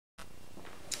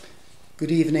Good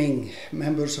evening,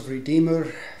 members of Redeemer,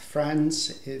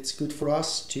 friends. It's good for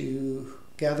us to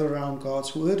gather around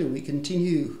God's Word, and we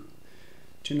continue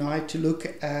tonight to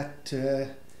look at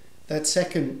that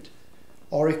second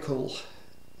oracle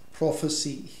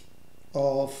prophecy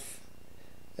of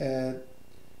the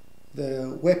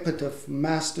weapon of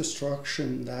mass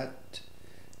destruction that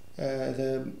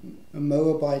the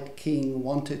Moabite king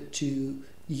wanted to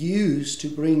use to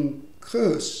bring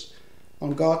curse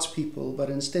on God's people,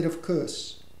 but instead of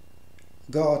curse,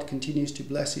 God continues to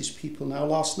bless his people. Now,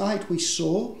 last night we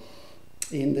saw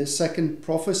in the second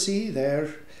prophecy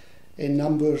there in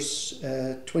Numbers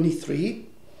 23,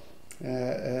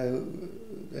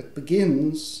 that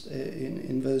begins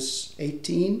in verse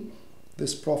 18,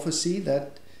 this prophecy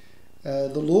that the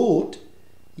Lord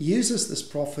uses this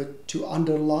prophet to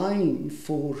underline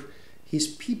for his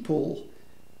people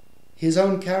his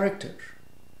own character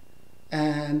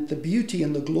and the beauty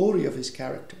and the glory of his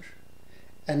character.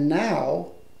 And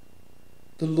now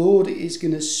the Lord is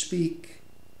going to speak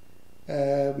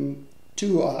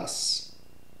to us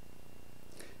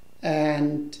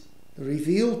and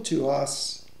reveal to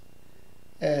us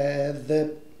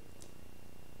the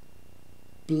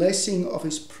blessing of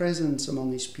his presence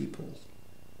among his people.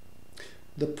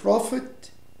 The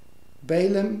prophet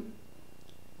Balaam,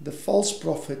 the false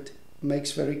prophet,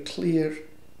 makes very clear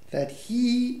that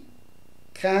he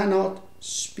cannot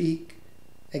speak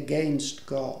against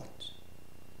God.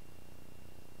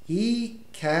 He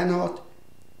cannot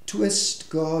twist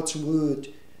God's word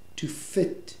to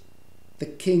fit the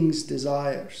king's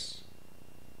desires.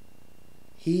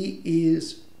 He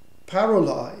is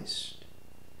paralyzed,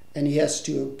 and he has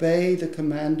to obey the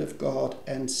command of God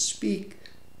and speak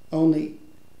only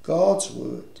God's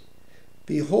word.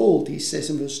 Behold, he says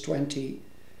in verse 20,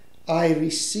 I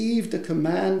received a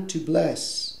command to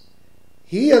bless.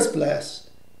 He has blessed,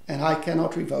 and I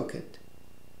cannot revoke it.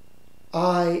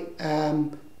 I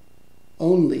am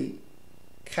only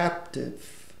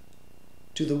captive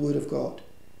to the word of God.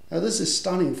 Now, this is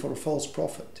stunning for a false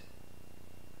prophet.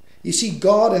 You see,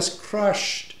 God has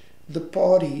crushed the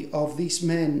party of these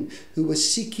men who were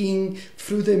seeking,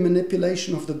 through their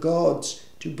manipulation of the gods,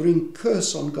 to bring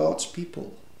curse on God's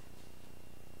people.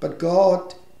 But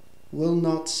God will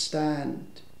not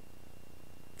stand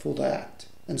for that.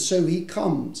 And so he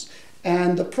comes.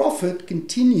 And the prophet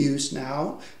continues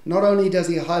now. Not only does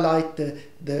he highlight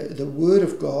the word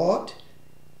of God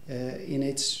in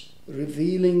its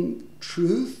revealing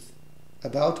truth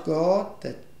about God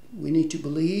that we need to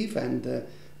believe, and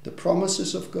the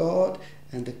promises of God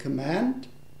and the command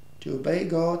to obey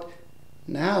God.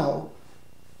 Now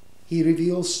he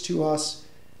reveals to us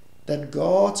that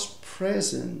God's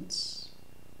presence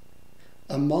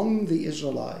among the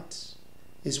Israelites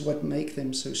is what makes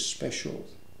them so special.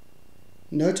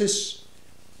 Notice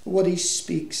what he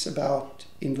speaks about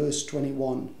in verse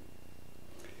 21.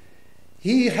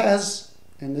 He has,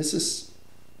 and this is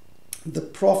the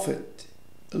prophet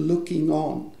looking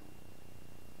on,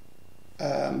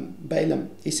 Balaam.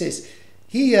 He says,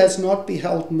 he has not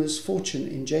beheld misfortune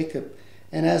in Jacob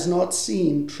and has not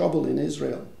seen trouble in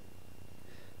Israel.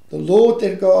 The Lord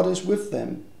their God is with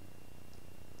them,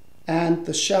 and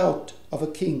the shout of a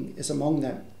king is among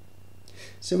them.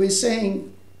 So he's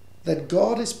saying that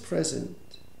God is present,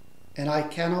 and I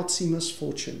cannot see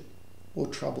misfortune or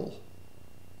trouble.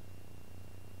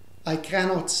 I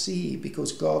cannot see,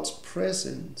 because God's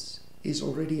presence is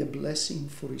already a blessing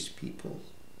for his people.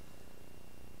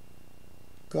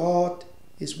 God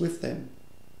is with them.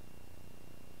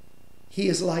 He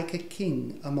is like a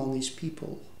king among his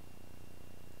people.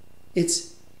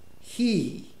 It's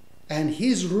he and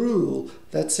his rule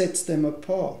that sets them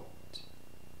apart.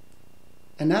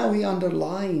 And now he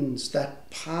underlines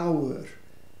that power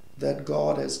that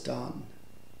God has done.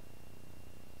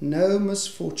 No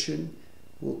misfortune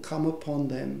will come upon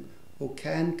them, or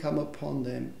can come upon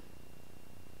them,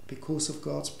 because of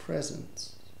God's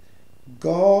presence.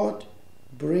 God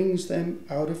brings them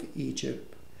out of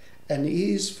Egypt and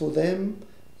is for them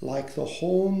like the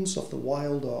horns of the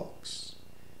wild ox.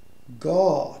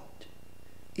 God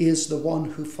is the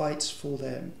one who fights for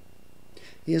them.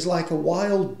 He is like a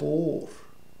wild boar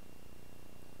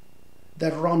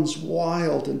that runs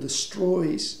wild and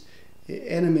destroys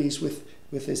enemies with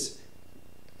his,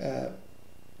 the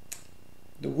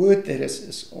word there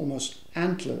is almost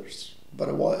antlers, but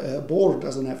a boar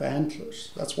doesn't have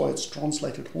antlers. That's why it's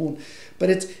translated horn. But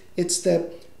it's the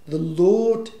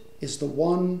Lord is the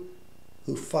one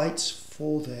who fights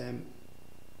for them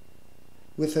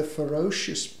with a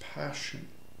ferocious passion.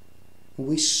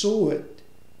 We saw it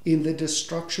in the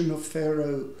destruction of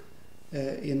Pharaoh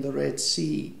in the Red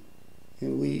Sea,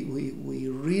 And we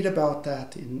read about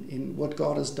that in what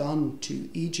God has done to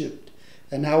Egypt,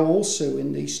 and now also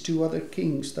in these two other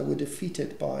kings that were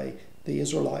defeated by the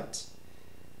Israelites.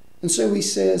 And so he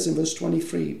says in verse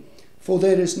 23, "For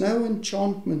there is no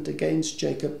enchantment against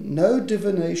Jacob, no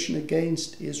divination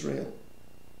against Israel.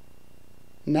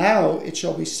 Now it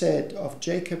shall be said of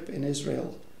Jacob and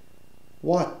Israel,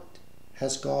 what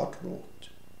has God wrought?"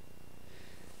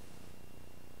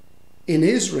 In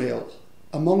Israel,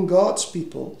 among God's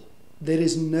people, there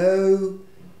is no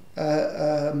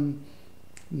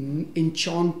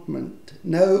enchantment,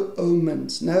 no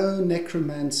omens, no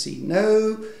necromancy,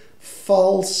 no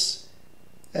false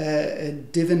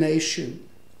divination.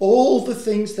 All the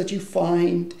things that you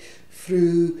find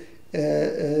through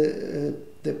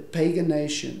the pagan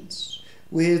nations,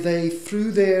 where they,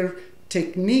 through their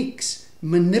techniques,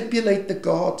 manipulate the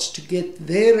gods to get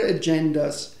their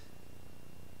agendas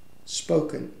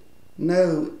spoken.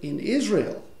 No, in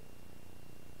Israel,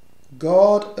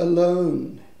 God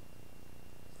alone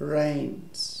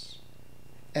reigns,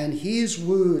 and his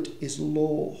word is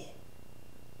law.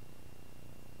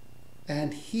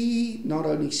 And he not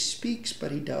only speaks,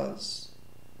 but he does.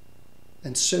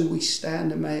 And so we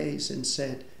stand amazed and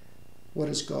said, what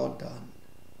has God done?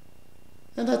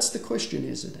 And that's the question,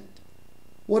 isn't it?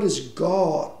 What is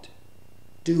God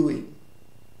doing?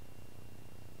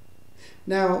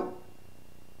 Now,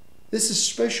 this is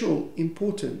special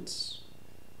importance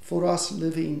for us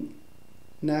living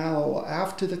now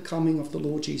after the coming of the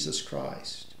Lord Jesus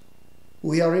Christ.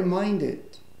 We are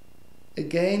reminded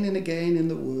again and again in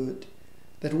the Word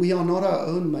that we are not our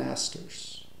own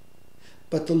masters,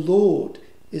 but the Lord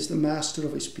is the master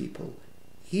of his people.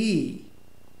 He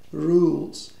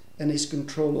rules and is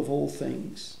control of all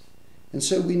things. And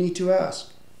so we need to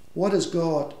ask, what has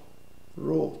God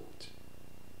wrought?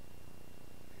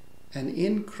 And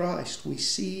in Christ we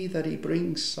see that he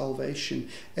brings salvation,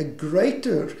 a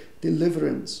greater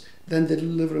deliverance than the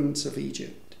deliverance of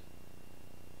Egypt.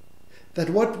 That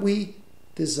what we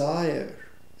desire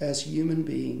as human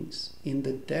beings in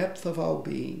the depth of our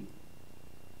being,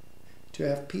 to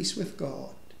have peace with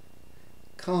God,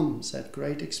 comes at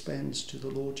great expense to the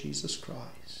Lord Jesus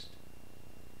Christ.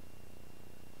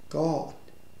 God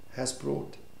has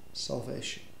brought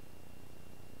salvation.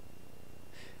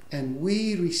 And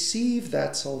we receive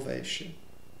that salvation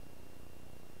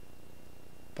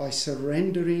by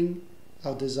surrendering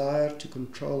our desire to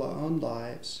control our own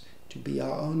lives, to be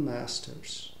our own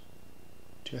masters,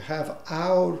 to have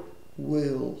our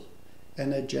will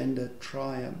and agenda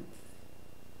triumph.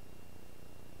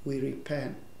 We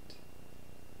repent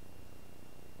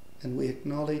and we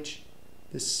acknowledge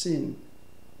the sin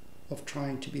of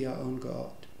trying to be our own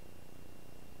God,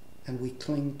 and we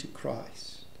cling to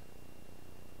Christ.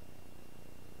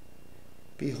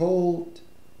 Behold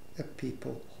a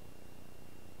people.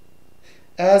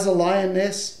 As a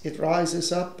lioness it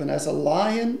rises up, and as a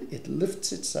lion it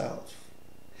lifts itself.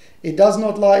 It does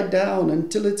not lie down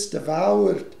until it's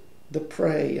devoured the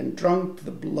prey and drunk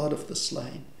the blood of the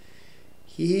slain.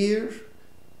 Here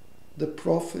the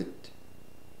prophet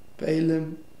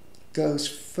Balaam goes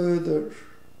further,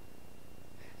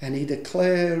 and he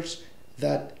declares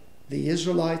that the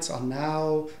Israelites are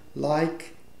now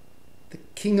like the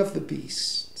king of the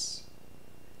beasts,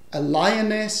 a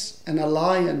lioness and a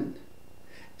lion,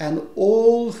 and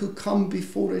all who come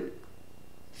before it,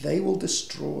 they will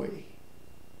destroy.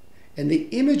 And the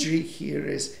imagery here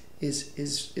is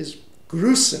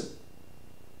gruesome.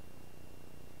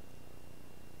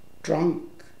 Drunk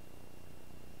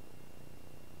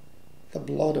the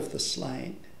blood of the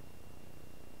slain,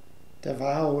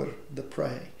 devour the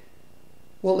prey.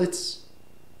 Well, it's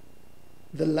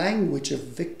the language of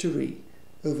victory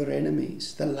over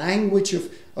enemies, the language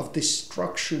of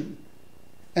destruction.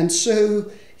 And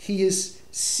so he is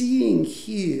seeing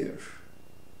here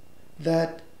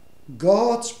that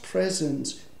God's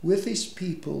presence with his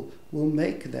people will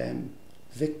make them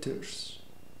victors.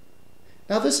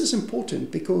 Now this is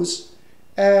important because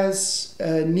as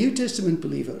New Testament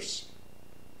believers,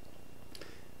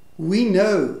 we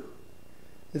know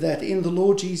that in the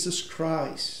Lord Jesus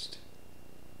Christ,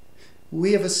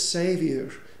 we have a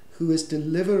Savior who has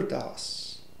delivered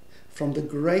us from the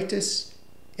greatest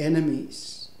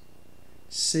enemies: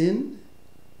 sin,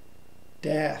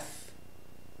 death,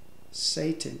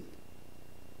 Satan.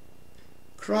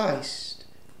 Christ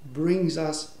brings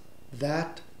us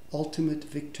that ultimate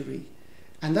victory.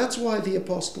 And that's why the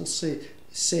apostle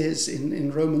says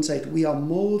in Romans 8, we are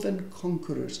more than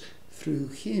conquerors through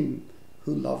him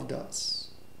who loved us.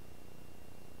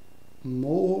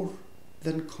 More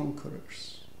than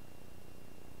conquerors.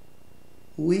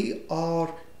 We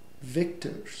are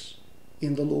victors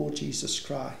in the Lord Jesus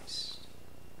Christ.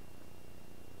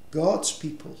 God's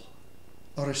people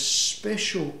are a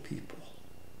special people.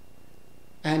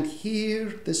 And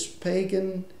here this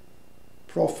pagan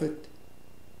prophet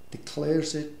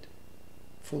declares it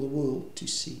for the world to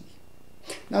see.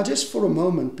 Now, just for a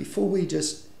moment, before we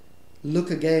just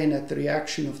look again at the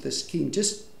reaction of this king,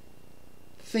 just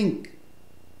think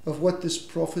of what this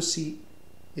prophecy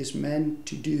is meant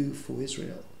to do for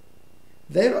Israel.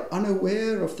 They're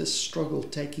unaware of this struggle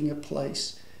taking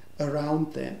place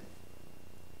around them.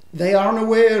 They are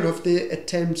unaware of the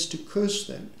attempts to curse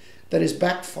them that is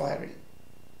backfiring.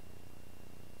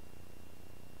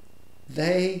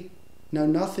 They know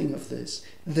nothing of this.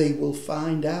 They will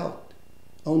find out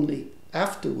only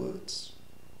afterwards.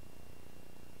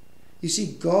 You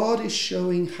see, God is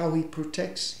showing how he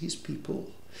protects his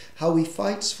people, how he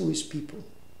fights for his people.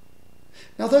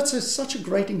 Now that's such a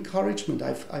great encouragement.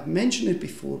 I've mentioned it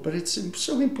before, but it's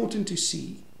so important to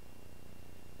see.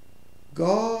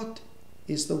 God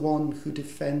is the one who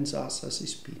defends us as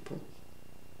his people.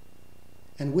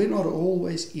 And we're not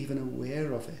always even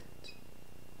aware of it,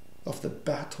 of the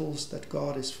battles that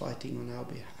God is fighting on our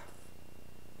behalf.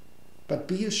 But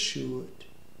be assured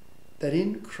that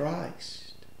in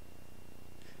Christ,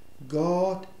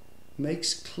 God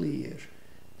makes clear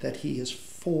that he is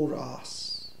for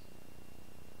us.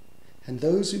 And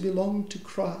those who belong to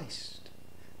Christ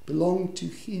belong to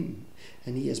him,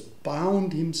 and he has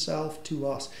bound himself to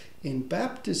us. In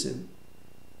baptism,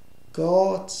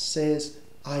 God says,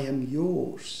 I am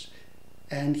yours,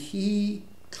 and he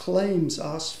claims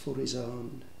us for his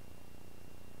own.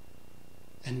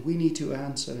 And we need to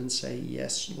answer and say,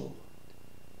 yes, Lord.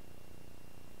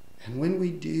 And when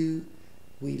we do,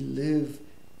 we live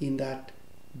in that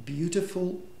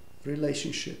beautiful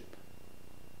relationship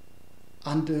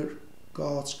under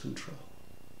God's control.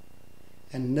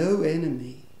 And no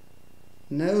enemy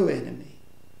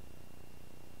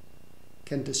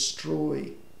can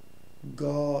destroy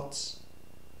God's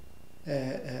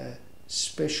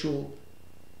special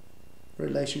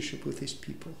relationship with his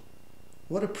people.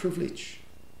 What a privilege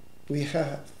we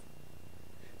have.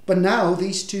 But now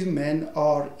these two men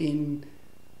are in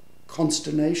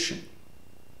consternation,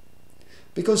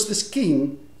 because this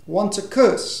king wants a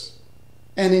curse,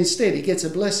 and instead he gets a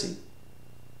blessing.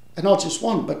 And not just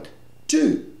one, but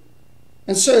two.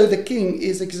 And so the king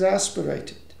is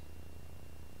exasperated.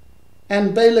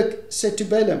 And Balak said to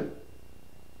Balaam,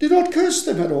 do not curse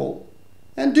them at all,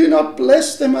 and do not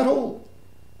bless them at all.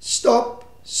 Stop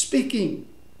speaking.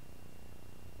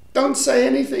 Don't say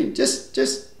anything.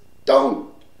 Just don't.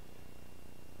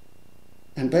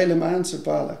 And Balaam answered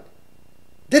Balak,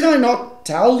 did I not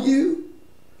tell you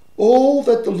all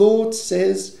that the Lord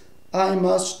says I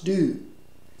must do?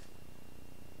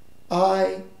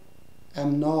 I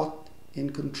am not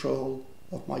in control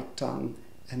of my tongue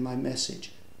and my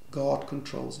message. God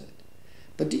controls it.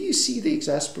 But do you see the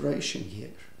exasperation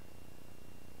here?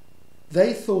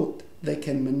 They thought they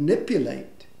can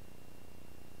manipulate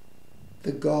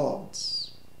the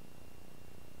gods.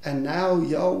 And now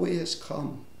Yahweh has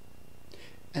come,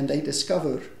 and they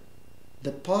discover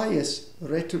the pious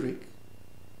rhetoric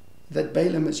that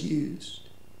Balaam has used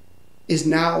is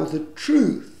now the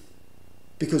truth,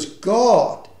 because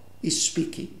God is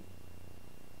speaking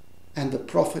and the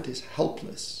prophet is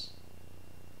helpless.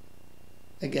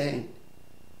 Again,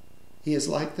 he is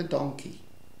like the donkey.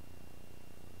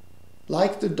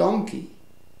 Like the donkey.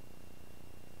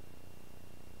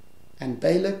 And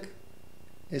Balak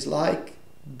is like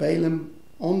Balaam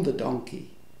on the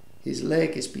donkey. His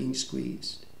leg is being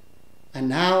squeezed. And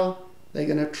now they're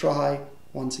going to try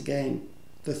once again,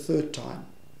 the third time.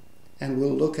 And we'll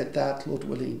look at that, Lord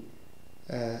willing,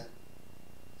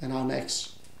 in our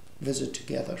next visit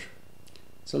together.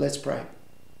 So let's pray.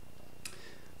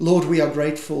 Lord, we are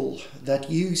grateful that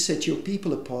you set your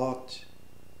people apart,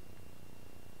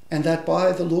 and that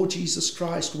by the Lord Jesus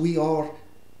Christ we are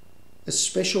a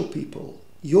special people,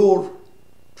 your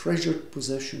treasured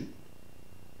possession.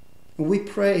 And we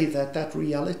pray that that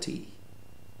reality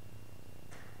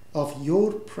of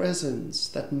your presence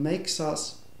that makes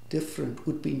us different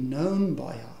would be known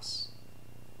by us.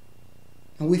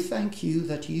 And we thank you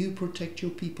that you protect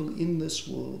your people in this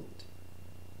world,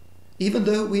 even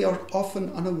though we are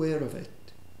often unaware of it.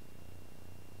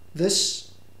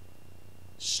 This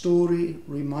story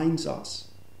reminds us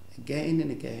again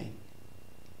and again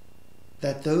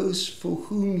that those for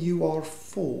whom you are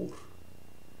for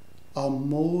are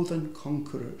more than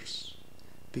conquerors,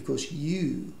 because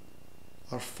you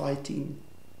are fighting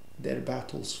their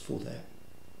battles for them.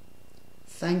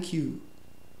 Thank you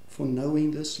for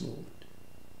knowing this, Lord.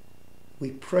 We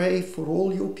pray for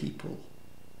all your people,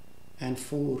 And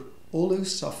for all who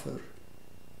suffer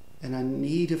and are in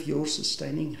need of your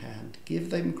sustaining hand, give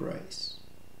them grace.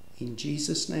 In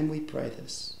Jesus' name we pray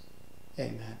this.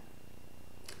 Amen.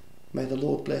 May the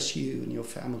Lord bless you and your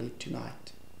family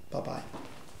tonight. Bye-bye.